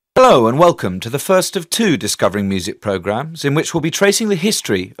Hello and welcome to the first of two Discovering Music programmes in which we'll be tracing the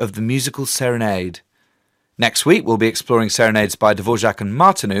history of the musical Serenade. Next week we'll be exploring serenades by Dvorak and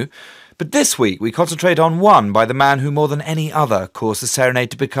Martinu, but this week we concentrate on one by the man who more than any other caused the serenade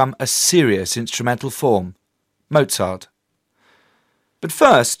to become a serious instrumental form, Mozart. But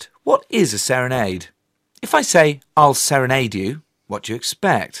first, what is a serenade? If I say, I'll serenade you, what do you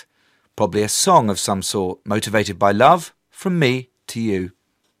expect? Probably a song of some sort, motivated by love, from me to you.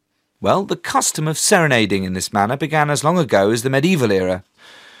 Well, the custom of serenading in this manner began as long ago as the medieval era.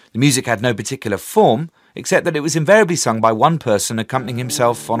 The music had no particular form, except that it was invariably sung by one person accompanying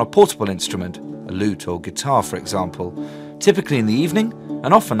himself on a portable instrument, a lute or guitar for example, typically in the evening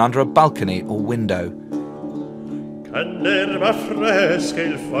and often under a balcony or window. Kan l'erba fresca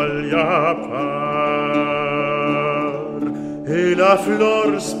il foglia par e la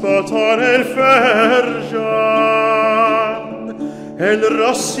flor spotar el ferjan el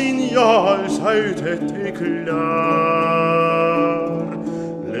rossignols haut et éclar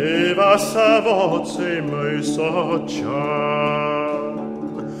leva sa voce moisoccian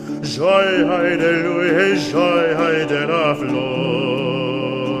joy de lui e joy de la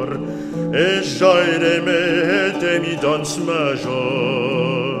flor e joy de me de mi dans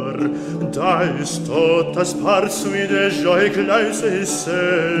major da ist totas parsui de joy claus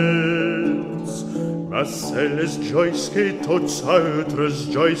essens mas elles joys que tots autres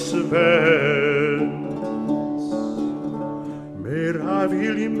joys vens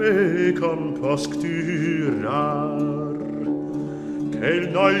meravigli me composcturar quel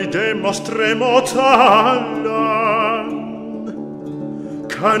noi demostremo talan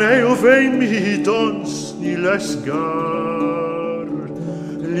can eo vein mi dons ni lesgar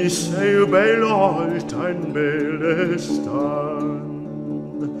liceu belolt ein belestan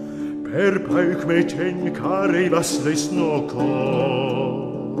per pauc me ten carivas les no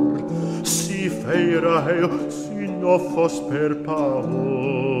cor si feira eo si no fos per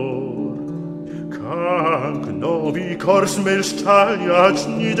pavor canc novi cors mel stagliat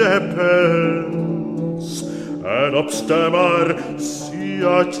ni depens ad obstamar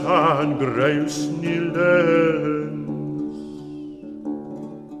sia tan greus nil dens.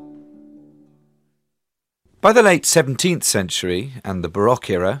 By the late 17th century and the Baroque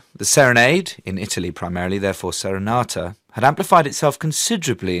era, the serenade, in Italy primarily, therefore serenata, had amplified itself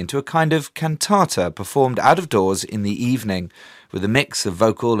considerably into a kind of cantata performed out of doors in the evening, with a mix of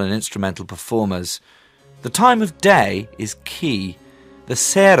vocal and instrumental performers. The time of day is key. The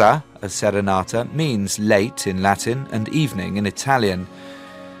sera of serenata means late in Latin and evening in Italian.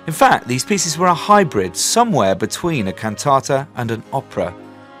 In fact, these pieces were a hybrid somewhere between a cantata and an opera,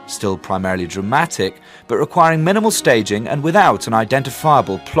 still primarily dramatic, but requiring minimal staging and without an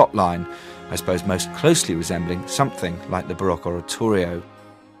identifiable plotline, I suppose most closely resembling something like the Baroque oratorio.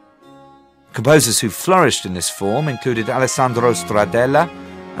 Composers who flourished in this form included Alessandro Stradella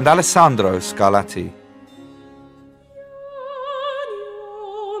and Alessandro Scarlatti.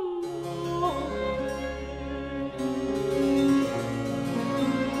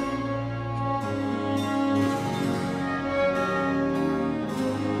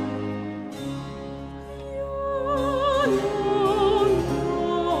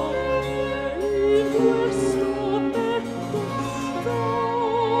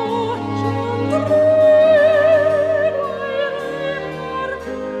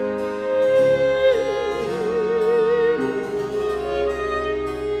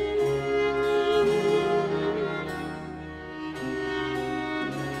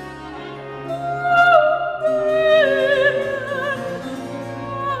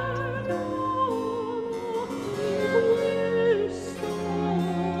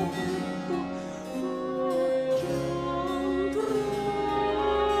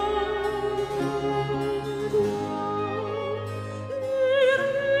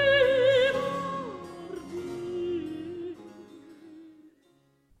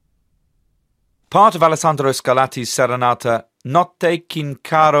 Part of Alessandro Scarlatti's serenata Notte ch'in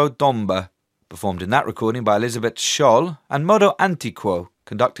caro domba, performed in that recording by Elisabeth Scholl, and Modo Antiquo,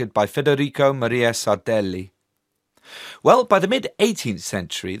 conducted by Federico Maria Sardelli. Well, by the mid-18th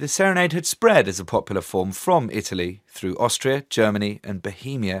century, the serenade had spread as a popular form from Italy through Austria, Germany and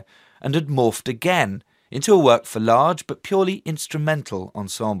Bohemia, and had morphed again into a work for large but purely instrumental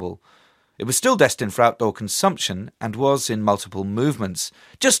ensemble. It was still destined for outdoor consumption and was in multiple movements,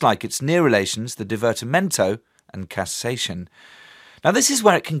 just like its near relations the divertimento and cassation. Now this is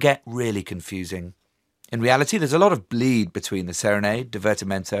where it can get really confusing. In reality, there's a lot of bleed between the serenade,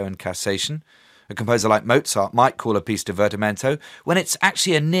 divertimento and cassation. A composer like Mozart might call a piece divertimento when it's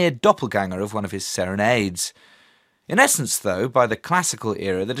actually a near doppelganger of one of his serenades. In essence, though, by the classical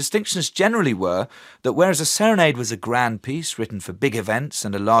era, the distinctions generally were that whereas a serenade was a grand piece written for big events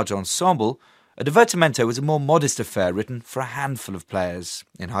and a large ensemble, a divertimento was a more modest affair written for a handful of players,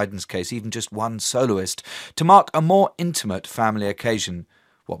 in Haydn's case even just one soloist, to mark a more intimate family occasion,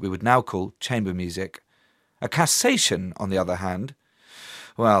 what we would now call chamber music. A cassation, on the other hand,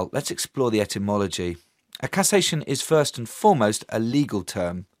 well, let's explore the etymology. A cassation is first and foremost a legal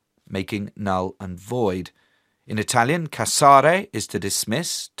term, making null and void. In Italian, cassare is to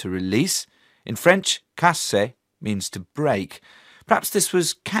dismiss, to release. In French, casse means to break. Perhaps this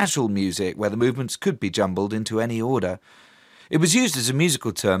was casual music where the movements could be jumbled into any order. It was used as a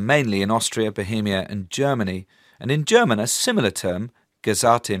musical term mainly in Austria, Bohemia and Germany, and in German a similar term,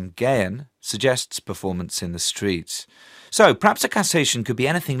 Gesart im Gehen, suggests performance in the streets. So perhaps a cassation could be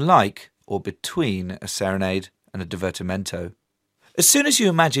anything like or between a serenade and a divertimento. As soon as you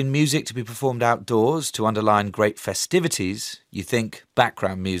imagine music to be performed outdoors to underline great festivities, you think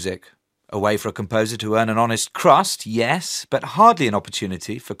background music. A way for a composer to earn an honest crust, yes, but hardly an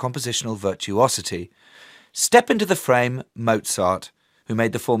opportunity for compositional virtuosity. Step into the frame Mozart, who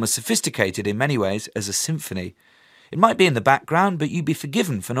made the form as sophisticated in many ways as a symphony. It might be in the background, but you'd be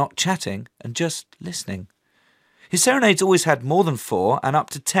forgiven for not chatting and just listening. His serenades always had more than 4 and up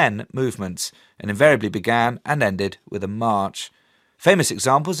to 10 movements, and invariably began and ended with a march. Famous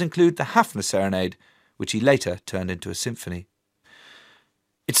examples include the Hafner Serenade, which he later turned into a symphony.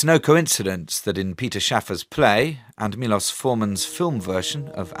 It's no coincidence that in Peter Schaffer's play, and Milos Forman's film version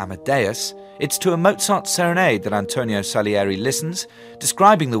of Amadeus, it's to a Mozart serenade that Antonio Salieri listens,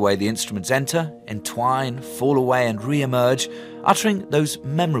 describing the way the instruments enter, entwine, fall away and re-emerge, uttering those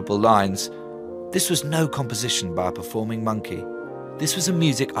memorable lines. This was no composition by a performing monkey. This was a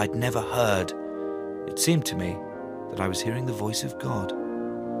music I'd never heard. It seemed to me that I was hearing the voice of God.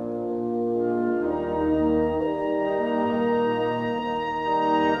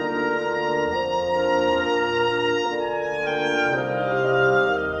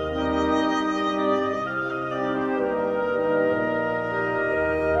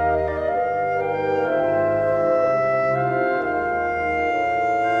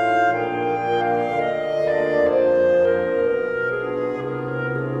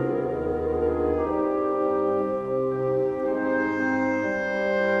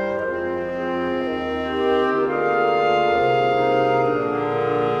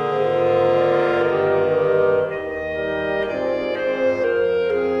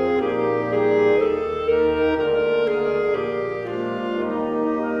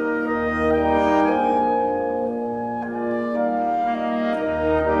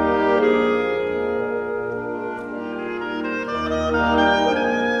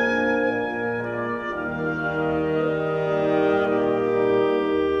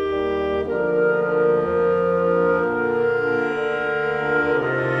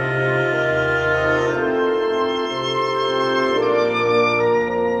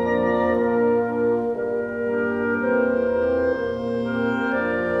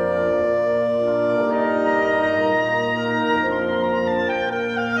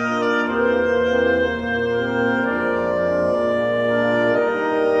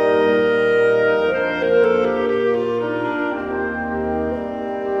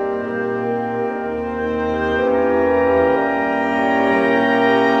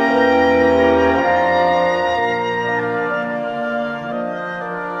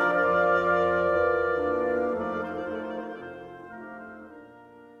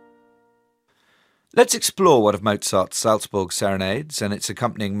 Let's explore one of Mozart's Salzburg Serenades and its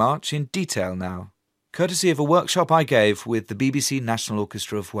accompanying march in detail now, courtesy of a workshop I gave with the BBC National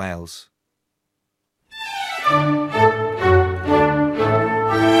Orchestra of Wales.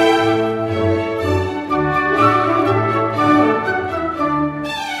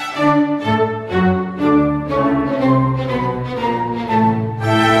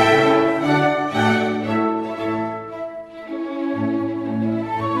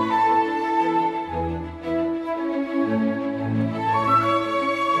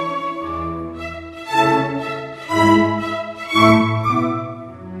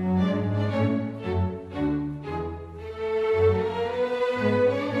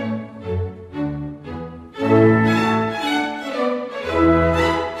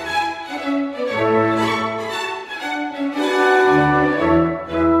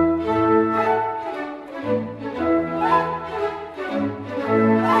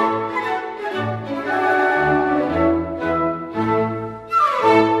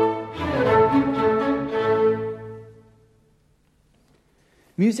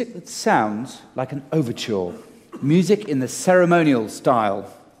 Music that sounds like an overture. Music in the ceremonial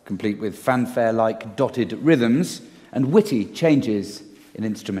style, complete with fanfare-like dotted rhythms and witty changes in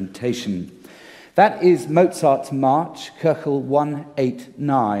instrumentation. That is Mozart's March, Köchel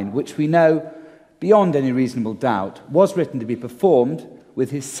 189, which we know, beyond any reasonable doubt, was written to be performed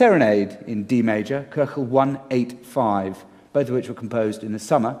with his Serenade in D major, Köchel 185, both of which were composed in the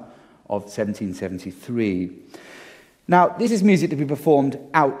summer of 1773. Now, this is music to be performed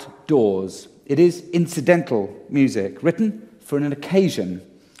outdoors. It is incidental music, written for an occasion.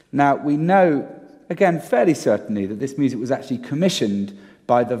 Now, we know, again, fairly certainly, that this music was actually commissioned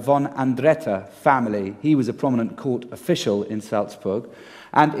by the von Andretter family. He was a prominent court official in Salzburg,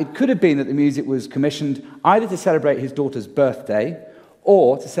 and it could have been that the music was commissioned either to celebrate his daughter's birthday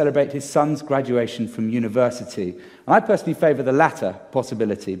or to celebrate his son's graduation from university. And I personally favour the latter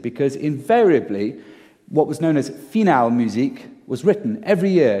possibility, because invariably what was known as Finalmusik was written every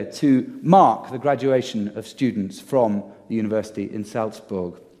year to mark the graduation of students from the university in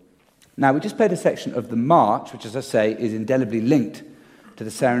Salzburg. Now, we just played a section of the march, which, as I say, is indelibly linked to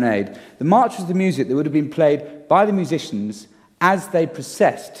the Serenade. The march was the music that would have been played by the musicians as they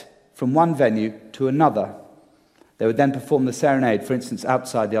processed from one venue to another. They would then perform the Serenade, for instance,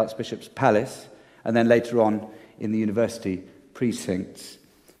 outside the Archbishop's palace, and then later on in the university precincts.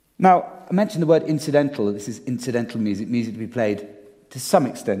 Now, I mentioned the word incidental. This is incidental music, music to be played to some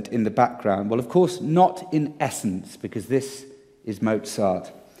extent in the background. Well, of course, not in essence, because this is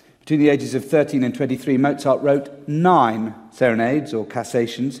Mozart. Between the ages of 13 and 23, Mozart wrote 9 serenades or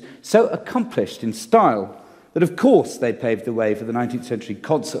cassations, so accomplished in style that, of course, they paved the way for the 19th century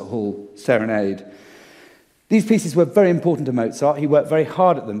concert hall serenade. These pieces were very important to Mozart. He worked very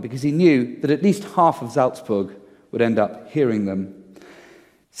hard at them because he knew that at least half of Salzburg would end up hearing them.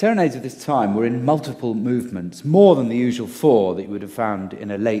 Serenades of this time were in multiple movements, more than the usual 4 that you would have found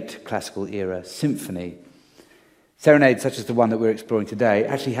in a late classical era symphony. Serenades such as the one that we're exploring today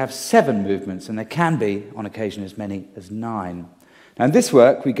actually have 7 movements, and there can be, on occasion, as many as 9. Now, in this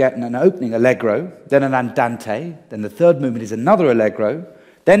work, we get an opening allegro, then an andante, then the third movement is another allegro,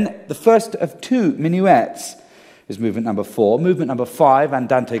 then the first of 2 minuets is movement number 4, movement number 5,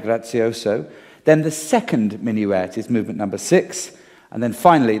 andante grazioso, then the second minuet is movement number 6, and then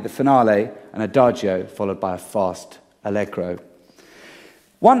finally the finale, an adagio, followed by a fast allegro.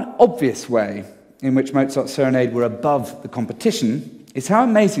 One obvious way in which Mozart's serenade were above the competition is how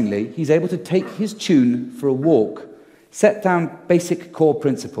amazingly he's able to take his tune for a walk, set down basic core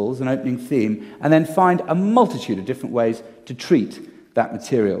principles, an opening theme, and then find a multitude of different ways to treat that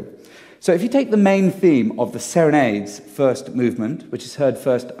material. So if you take the main theme of the Serenade's first movement, which is heard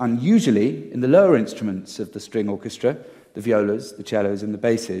first unusually in the lower instruments of the string orchestra, the violas, the cellos, and the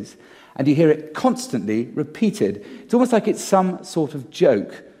basses, and you hear it constantly repeated, it's almost like it's some sort of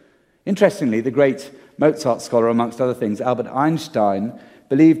joke. Interestingly, the great Mozart scholar, amongst other things, Albert Einstein,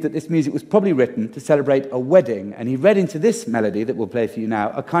 believed that this music was probably written to celebrate a wedding, and he read into this melody that we'll play for you now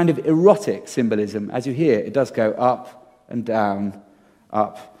a kind of erotic symbolism. As you hear, it does go up and down,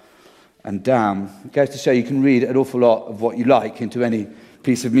 up and down. It goes to show you can read an awful lot of what you like into any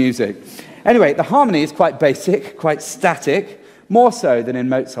piece of music. Anyway, the harmony is quite basic, quite static, more so than in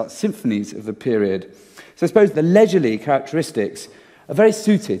Mozart's symphonies of the period. So I suppose the leisurely characteristics are very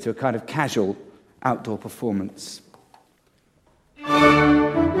suited to a kind of casual outdoor performance.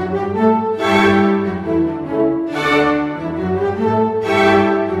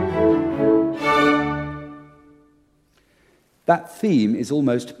 That theme is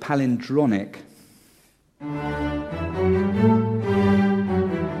almost palindromic.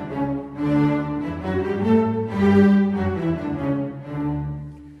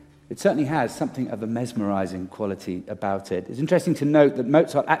 It certainly has something of a mesmerizing quality about it. It's interesting to note that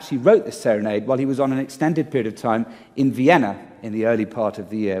Mozart actually wrote this serenade while he was on an extended period of time in Vienna in the early part of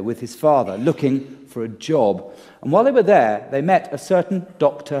the year with his father, looking for a job. And while they were there, they met a certain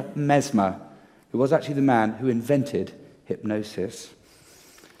Dr. Mesmer, who was actually the man who invented hypnosis.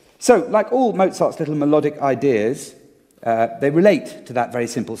 So, like all Mozart's little melodic ideas, they relate to that very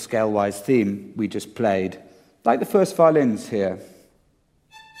simple scale-wise theme we just played, like the first violins here.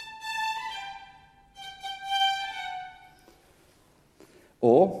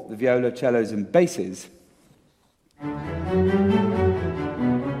 Or the viola, cellos, and basses.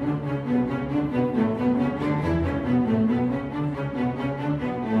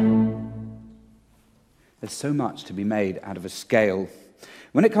 There's so much to be made out of a scale.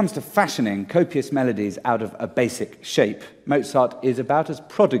 When it comes to fashioning copious melodies out of a basic shape, Mozart is about as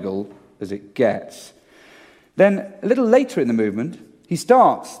prodigal as it gets. Then, a little later in the movement, he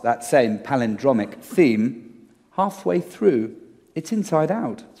starts that same palindromic theme halfway through. It's inside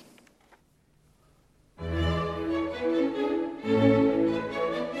out.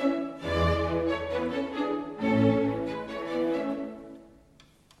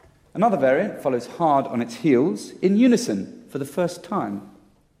 Another variant follows hard on its heels, in unison for the first time.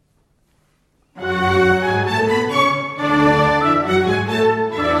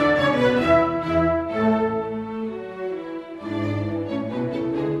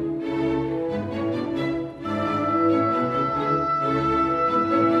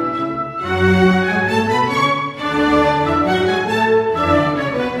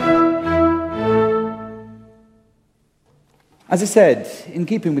 As I said, in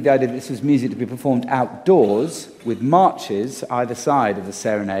keeping with the idea that this was music to be performed outdoors, with marches either side of the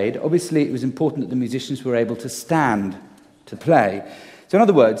serenade, obviously it was important that the musicians were able to stand to play. So in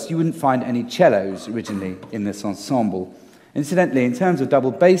other words, you wouldn't find any cellos originally in this ensemble. Incidentally, in terms of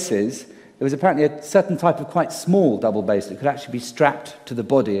double basses, there was apparently a certain type of quite small double bass that could actually be strapped to the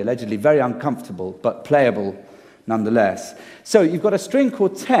body, allegedly very uncomfortable, but playable nonetheless. So you've got a string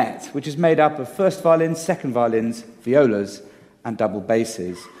quartet, which is made up of first violins, second violins, violas, and double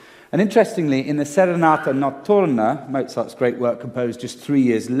basses. And interestingly, in the Serenata Notturna, Mozart's great work composed just 3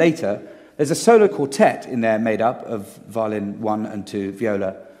 years later, there's a solo quartet in there made up of violin 1 and 2,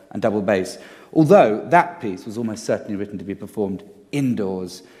 viola, and double bass, although that piece was almost certainly written to be performed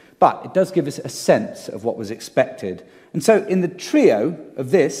indoors. But it does give us a sense of what was expected. And so in the trio of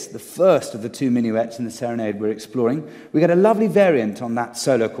this, the first of the two minuets in the Serenade we're exploring, we get a lovely variant on that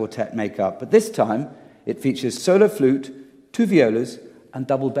solo quartet makeup. But this time, it features solo flute, 2 violas, and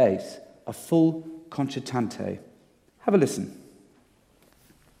double bass, a full concertante. Have a listen.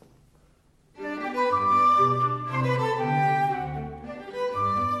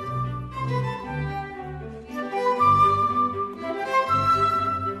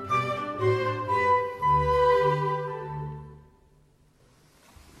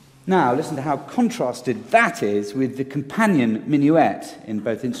 Now, listen to how contrasted that is with the companion minuet in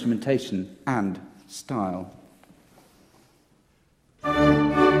both instrumentation and style.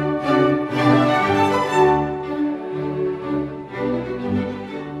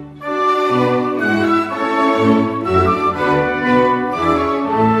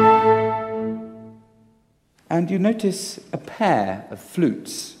 And you notice a pair of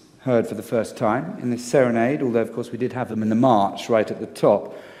flutes heard for the first time in this serenade, although of course we did have them in the march right at the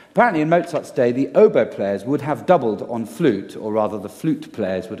top. Apparently in Mozart's day, the oboe players would have doubled on flute, or rather the flute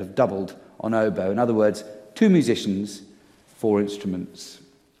players would have doubled on oboe. In other words, 2 musicians, 4 instruments.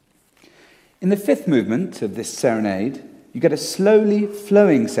 In the 5th movement of this serenade, you get a slowly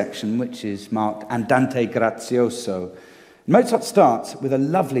flowing section which is marked Andante Grazioso. Mozart starts with a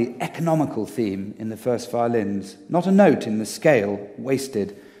lovely economical theme in the first violins, not a note in the scale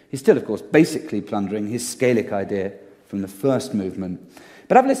wasted. He's still, of course, basically plundering his scalic idea from the first movement.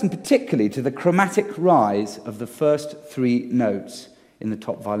 But I've listened particularly to the chromatic rise of the first 3 notes in the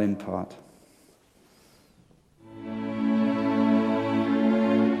top violin part.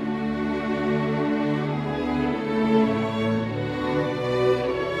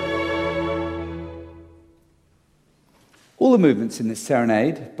 All the movements in this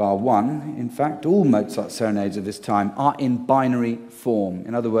serenade, bar one, in fact, all Mozart serenades of this time, are in binary form.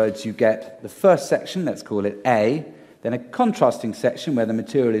 In other words, you get the first section, let's call it A, then a contrasting section where the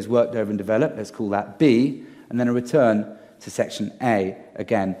material is worked over and developed, let's call that B, and then a return to section A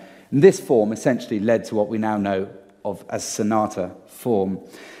again. And this form essentially led to what we now know of as sonata form.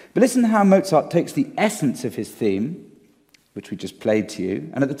 But listen to how Mozart takes the essence of his theme, which we just played to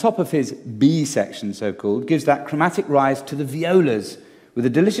you, and at the top of his B section, so-called, gives that chromatic rise to the violas, with a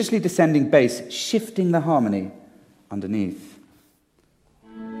deliciously descending bass shifting the harmony underneath.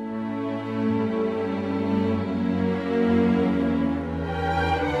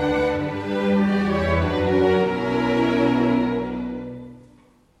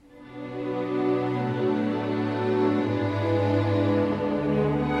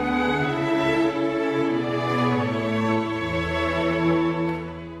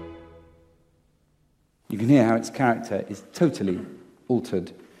 You can hear how its character is totally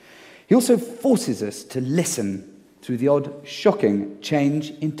altered. He also forces us to listen through the odd, shocking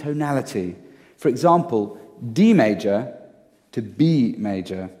change in tonality. For example, D major to B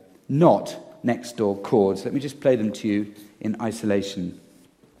major, not next door chords. Let me just play them to you in isolation.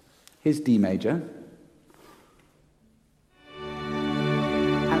 Here's D major.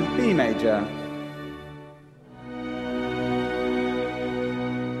 And B major.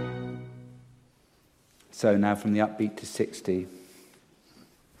 So now from the upbeat to 60.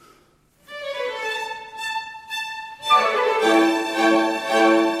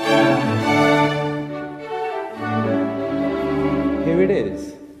 Here it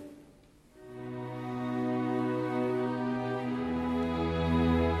is.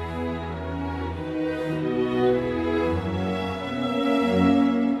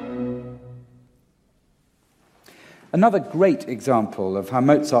 Another great example of how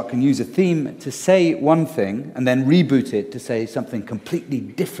Mozart can use a theme to say one thing and then reboot it to say something completely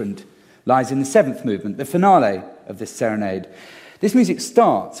different lies in the seventh movement, the finale of this serenade. This music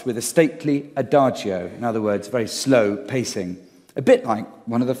starts with a stately adagio, in other words, very slow pacing, a bit like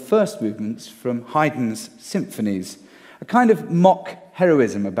one of the first movements from Haydn's symphonies, a kind of mock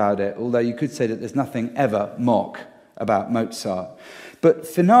heroism about it, although you could say that there's nothing ever mock about Mozart. But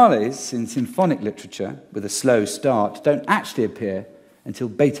finales in symphonic literature, with a slow start, don't actually appear until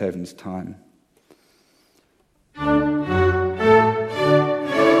Beethoven's time.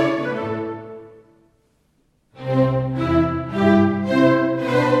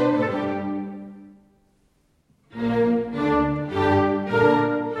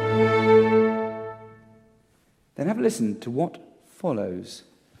 Then have a listen to what follows.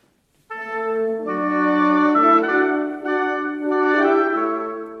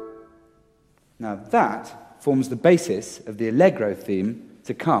 Now that forms the basis of the allegro theme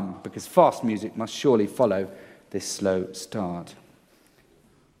to come, because fast music must surely follow this slow start.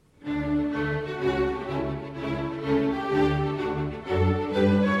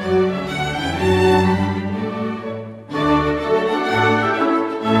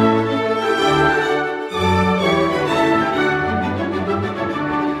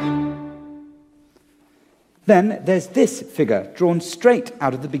 Then there's this figure drawn straight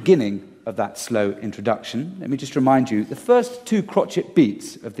out of the beginning of that slow introduction. Let me just remind you, the first two crotchet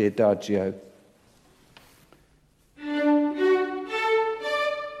beats of the adagio.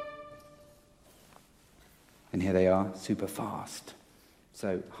 And here they are, super fast.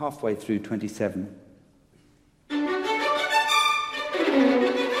 So halfway through 27. And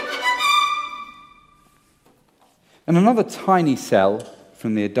another tiny cell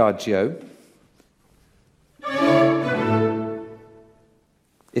from the adagio.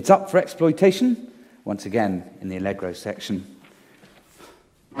 It's up for exploitation, once again in the allegro section.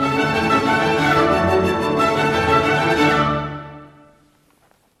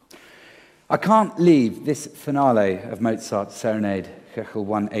 I can't leave this finale of Mozart's Serenade, Köchel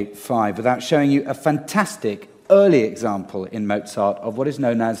 185, without showing you a fantastic early example in Mozart of what is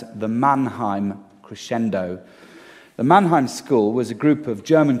known as the Mannheim crescendo. The Mannheim School was a group of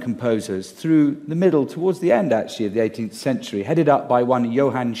German composers through the middle, towards the end actually, of the 18th century, headed up by one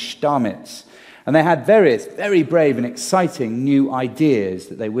Johann Stamitz. And they had various very brave and exciting new ideas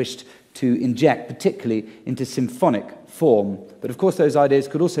that they wished to inject, particularly into symphonic form. But of course those ideas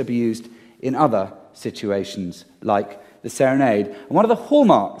could also be used in other situations, like the Serenade. And one of the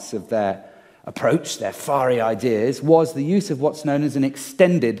hallmarks of their approach, their fiery ideas, was the use of what's known as an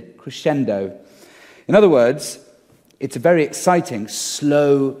extended crescendo. In other words, it's a very exciting,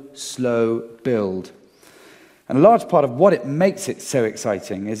 slow build. And a large part of what it makes it so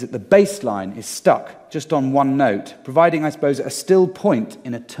exciting is that the bass line is stuck just on one note, providing, I suppose, a still point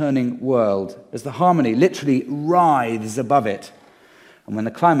in a turning world, as the harmony literally writhes above it. And when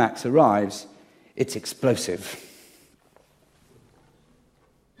the climax arrives, it's explosive.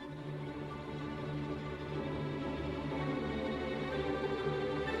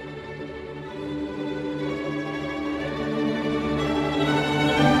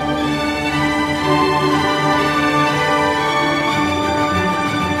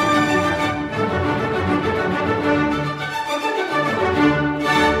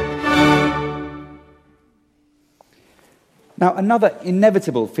 Now, another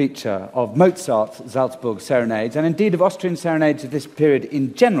inevitable feature of Mozart's Salzburg serenades, and indeed of Austrian serenades of this period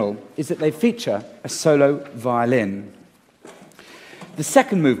in general, is that they feature a solo violin. The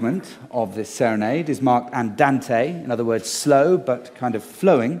second movement of this serenade is marked andante, in other words, slow but kind of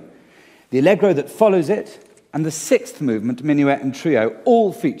flowing. The allegro that follows it, and the sixth movement, minuet and trio,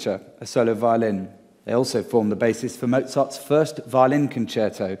 all feature a solo violin. They also form the basis for Mozart's first violin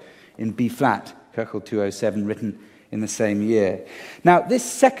concerto in B-flat, Köchel 207, written in the same year. Now, this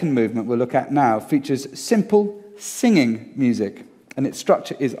second movement we'll look at now features simple singing music, and its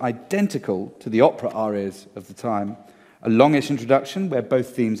structure is identical to the opera arias of the time. A longish introduction where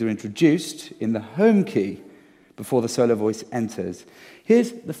both themes are introduced in the home key before the solo voice enters.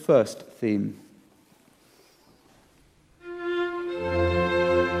 Here's the first theme.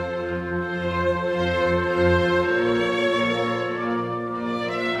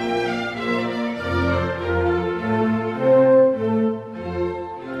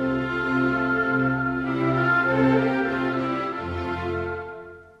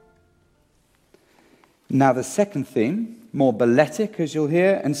 Now the second theme, more balletic as you'll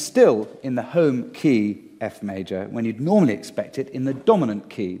hear, and still in the home key F major, when you'd normally expect it in the dominant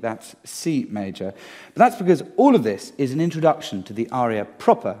key, that's C major. But that's because all of this is an introduction to the aria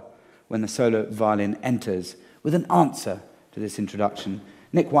proper when the solo violin enters, With an answer to this introduction,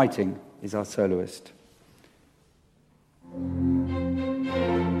 Nick Whiting is our soloist.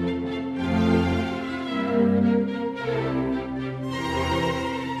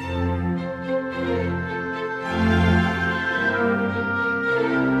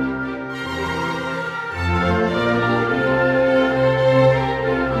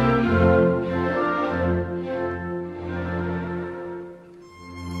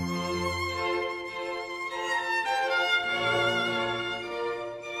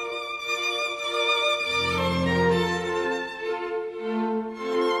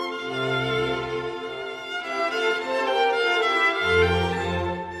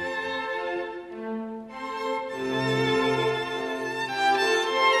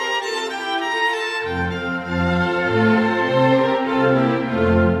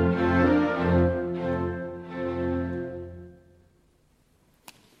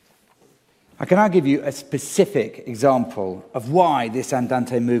 I can now give you a specific example of why this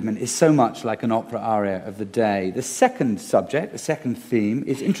Andante movement is so much like an opera aria of the day. The second subject, the second theme,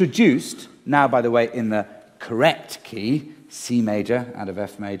 is introduced, now by the way in the correct key, C major out of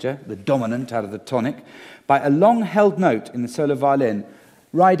F major, the dominant out of the tonic, by a long-held note in the solo violin,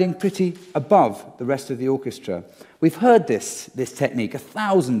 riding pretty above the rest of the orchestra. We've heard this technique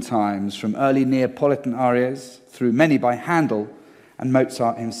 1,000 times from early Neapolitan arias, through many by Handel and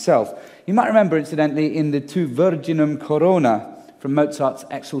Mozart himself. You might remember, incidentally, in the Tu Virginum Corona from Mozart's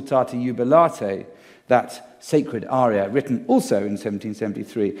Exsultate Jubilate, that sacred aria, written also in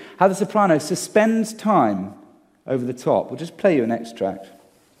 1773, how the soprano suspends time over the top. We'll just play you an extract.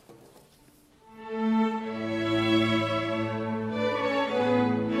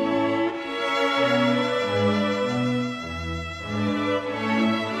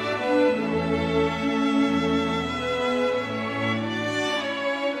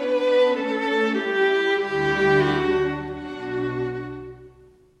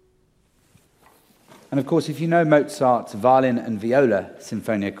 And of course, if you know Mozart's violin and viola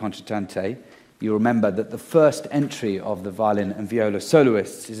Sinfonia Concertante, you remember that the first entry of the violin and viola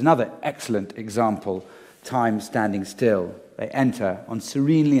soloists is another excellent example, time standing still. They enter on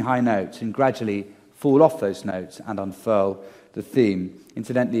serenely high notes and gradually fall off those notes and unfurl the theme.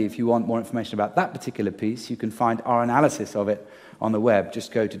 Incidentally, if you want more information about that particular piece, you can find our analysis of it on the web.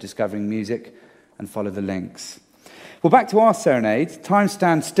 Just go to Discovering Music and follow the links. Well, back to our serenade. Time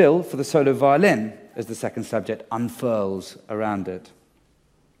stands still for the solo violin as the second subject unfurls around it.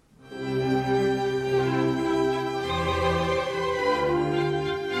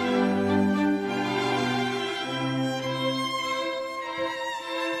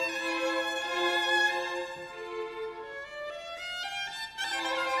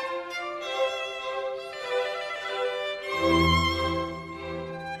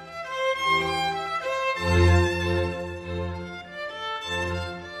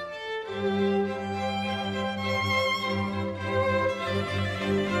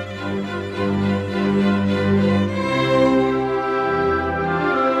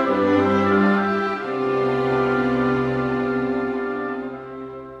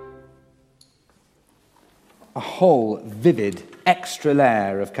 Whole vivid extra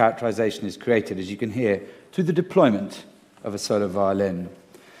layer of characterization is created, as you can hear, through the deployment of a solo violin.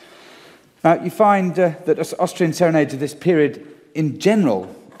 Now, you find that Austrian serenades of this period in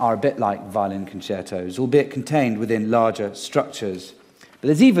general are a bit like violin concertos, albeit contained within larger structures. But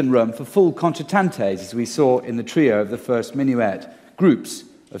there's even room for full concertantes, as we saw in the trio of the first minuet, groups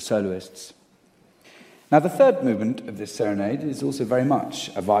of soloists. Now, the third movement of this serenade is also very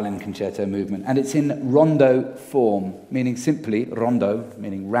much a violin concerto movement, and it's in rondo form, meaning simply rondo,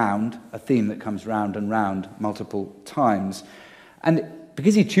 meaning round, a theme that comes round and round multiple times. And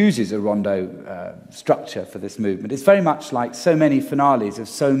because he chooses a rondo structure for this movement, it's very much like so many finales of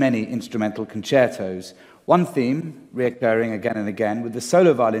so many instrumental concertos. One theme reoccurring again and again, with the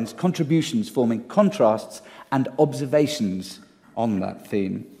solo violin's contributions forming contrasts and observations on that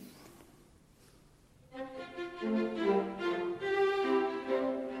theme.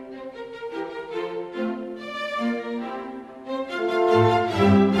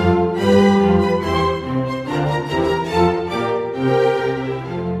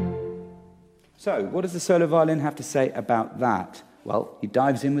 So, what does the solo violin have to say about that? Well, he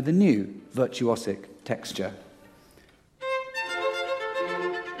dives in with a new virtuosic texture.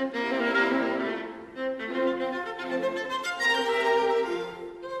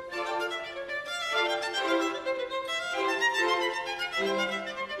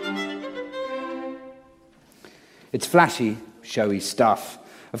 It's flashy, showy stuff.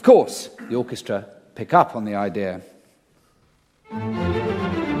 Of course, the orchestra pick up on the idea.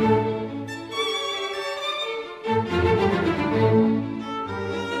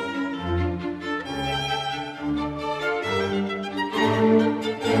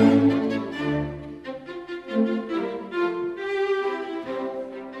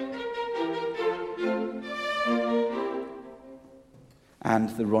 and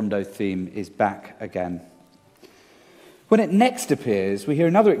the rondo theme is back again. When it next appears, we hear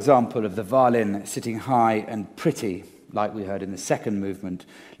another example of the violin sitting high and pretty, like we heard in the second movement,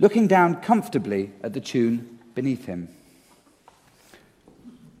 looking down comfortably at the tune beneath him.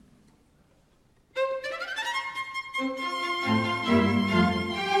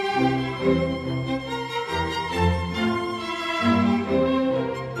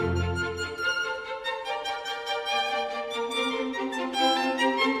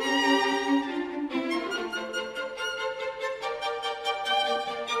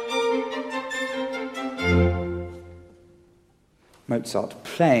 Mozart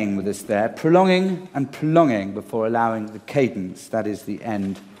playing with us there, prolonging and prolonging before allowing the cadence, that is the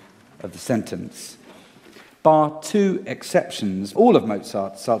end of the sentence. Bar two exceptions, all of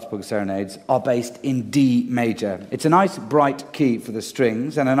Mozart's Salzburg serenades are based in D major. It's a nice bright key for the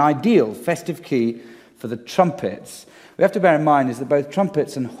strings and an ideal festive key for the trumpets. We have to bear in mind is that both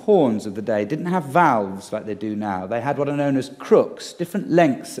trumpets and horns of the day didn't have valves like they do now. They had what are known as crooks, different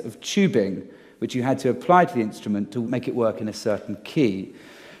lengths of tubing, which you had to apply to the instrument to make it work in a certain key.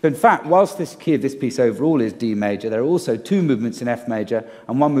 In fact, whilst this key of this piece overall is D major, there are also two movements in F major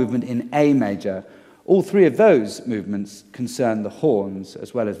and one movement in A major. All three of those movements concern the horns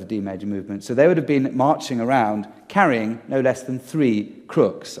as well as the D major movement. So they would have been marching around carrying no less than 3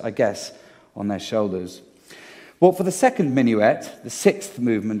 crooks, I guess, on their shoulders. Well, for the second minuet, the sixth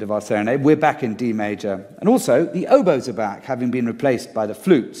movement of our serenade, we're back in D major. And also, the oboes are back, having been replaced by the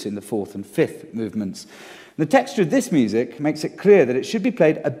flutes in the fourth and fifth movements. The texture of this music makes it clear that it should be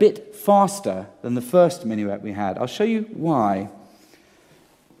played a bit faster than the first minuet we had. I'll show you why.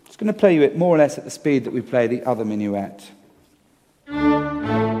 I'm just going to play you it more or less at the speed that we play the other minuet.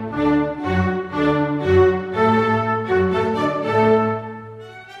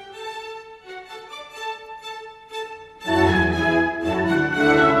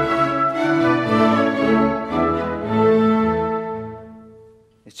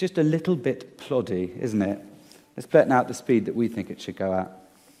 Just a little bit ploddy, isn't it? Let's play it now at the speed that we think it should go at.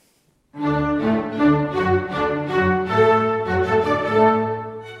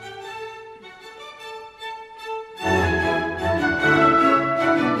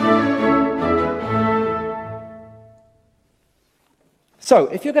 So,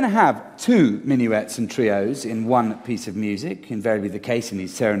 if you're going to have 2 minuets and trios in one piece of music, invariably the case in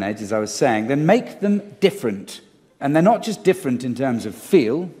these serenades, as I was saying, then make them different. And they're not just different in terms of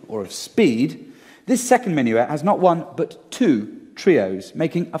feel or of speed. This second minuet has not 1 but 2 trios,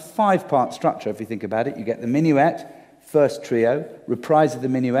 making a 5-part structure if you think about it. You get the minuet, first trio, reprise of the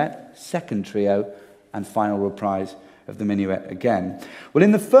minuet, second trio, and final reprise of the minuet again. Well,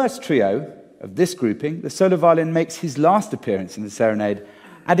 in the first trio of this grouping, the solo violin makes his last appearance in the serenade,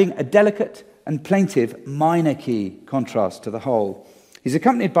 adding a delicate and plaintive minor key contrast to the whole. He's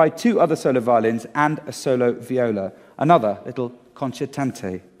accompanied by 2 other solo violins and a solo viola, another little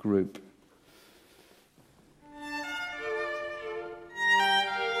concertante group.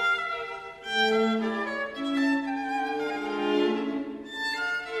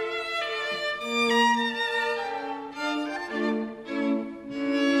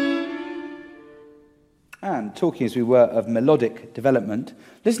 And talking as we were of melodic development,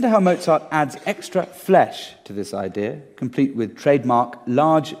 listen to how Mozart adds extra flesh to this idea, complete with trademark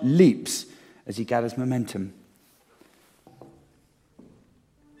large leaps as he gathers momentum.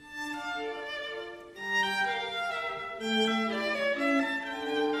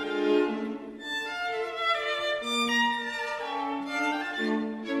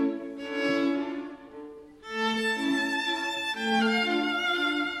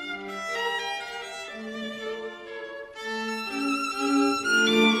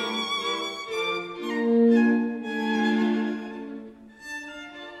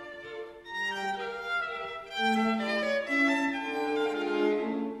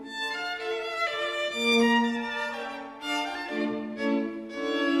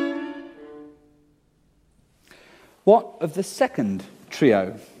 What of the second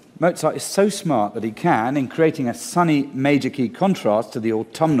trio? Mozart is so smart that he can, in creating a sunny major key contrast to the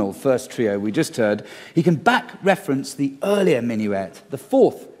autumnal first trio we just heard, he can back reference the earlier minuet, the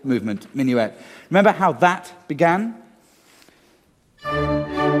fourth movement minuet. Remember how that began?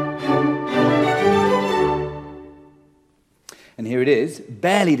 And here it is,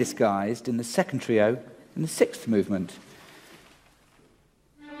 barely disguised in the second trio in the sixth movement.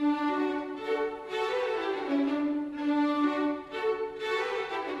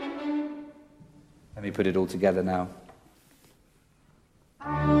 Let me put it all together now.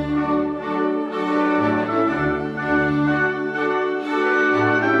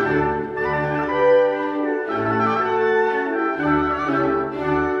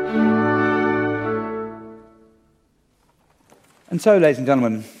 And so, ladies and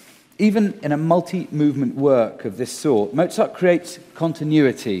gentlemen, even in a multi-movement work of this sort, Mozart creates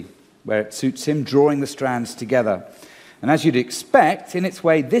continuity where it suits him, drawing the strands together. And as you'd expect, in its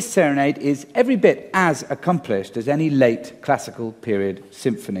way, this serenade is every bit as accomplished as any late classical period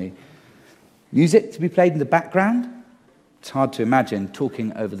symphony. Music to be played in the background? It's hard to imagine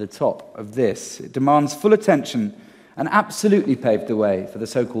talking over the top of this. It demands full attention and absolutely paved the way for the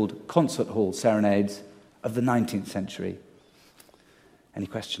so-called concert hall serenades of the 19th century. Any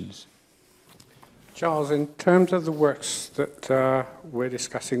questions? Charles, in terms of the works that we're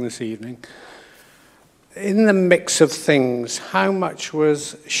discussing this evening, in the mix of things, how much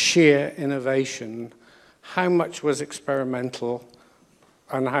was sheer innovation, how much was experimental,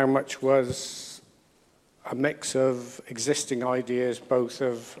 and how much was a mix of existing ideas, both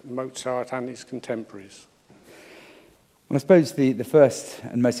of Mozart and his contemporaries? Well, I suppose the first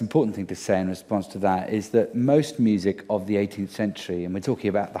and most important thing to say in response to that is that most music of the 18th century, and we're talking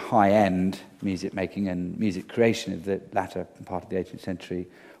about the high-end music making and music creation of the latter part of the 18th century,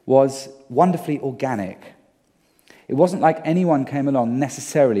 was wonderfully organic. It wasn't like anyone came along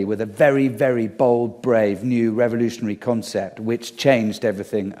necessarily with a very, very bold, brave, new, revolutionary concept which changed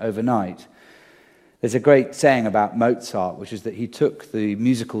everything overnight. There's a great saying about Mozart, which is that he took the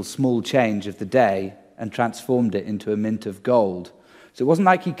musical small change of the day and transformed it into a mint of gold. So it wasn't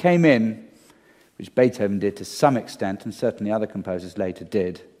like he came in, which Beethoven did to some extent, and certainly other composers later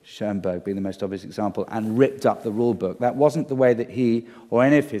did, Schoenberg being the most obvious example, and ripped up the rule book. That wasn't the way that he or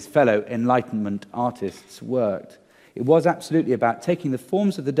any of his fellow Enlightenment artists worked. It was absolutely about taking the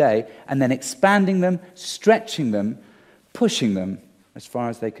forms of the day and then expanding them, stretching them, pushing them as far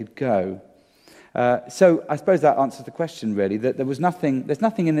as they could go. So I suppose that answers the question, really, that there's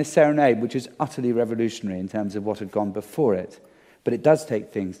nothing in this serenade which is utterly revolutionary in terms of what had gone before it, but it does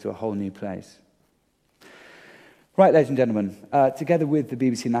take things to a whole new place. Right, ladies and gentlemen, together with the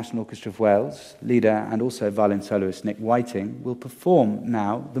BBC National Orchestra of Wales, leader and also violin soloist Nick Whiting, will perform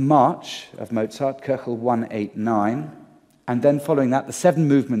now the march of Mozart, Köchel 189, and then following that, the 7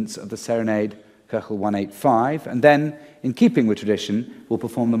 movements of the serenade, Köchel 185, and then, in keeping with tradition, we'll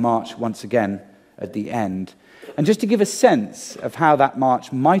perform the march once again at the end. And just to give a sense of how that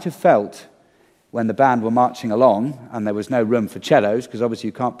march might have felt when the band were marching along and there was no room for cellos, because obviously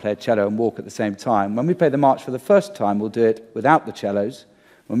you can't play a cello and walk at the same time. When we play the march for the first time, we'll do it without the cellos.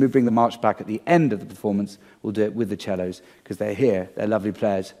 When we bring the march back at the end of the performance, we'll do it with the cellos, because they're here, they're lovely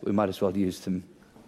players, we might as well use them.